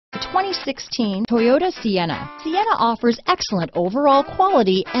2016 Toyota Sienna. Sienna offers excellent overall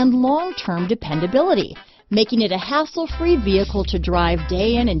quality and long-term dependability, making it a hassle-free vehicle to drive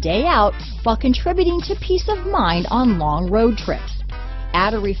day in and day out while contributing to peace of mind on long road trips.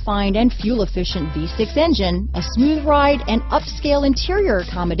 Add a refined and fuel-efficient V6 engine, a smooth ride, and upscale interior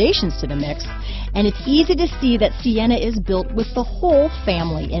accommodations to the mix, and it's easy to see that Sienna is built with the whole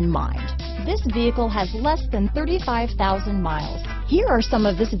family in mind. This vehicle has less than 35,000 miles. Here are some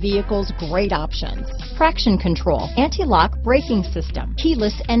of this vehicle's great options: traction control, anti-lock braking system,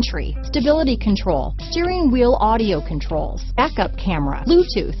 keyless entry, stability control, steering wheel audio controls, backup camera,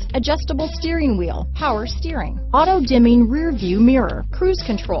 Bluetooth, adjustable steering wheel, power steering, auto dimming rear view mirror, cruise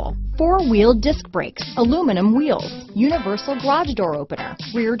control, four-wheel disc brakes, aluminum wheels, universal garage door opener,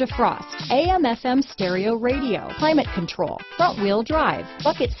 rear defrost, AM/FM stereo radio, climate control, front-wheel drive,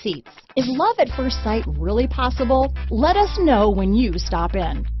 bucket seats. Is love at first sight really possible? Let us know when you stop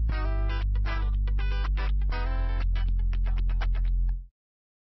in.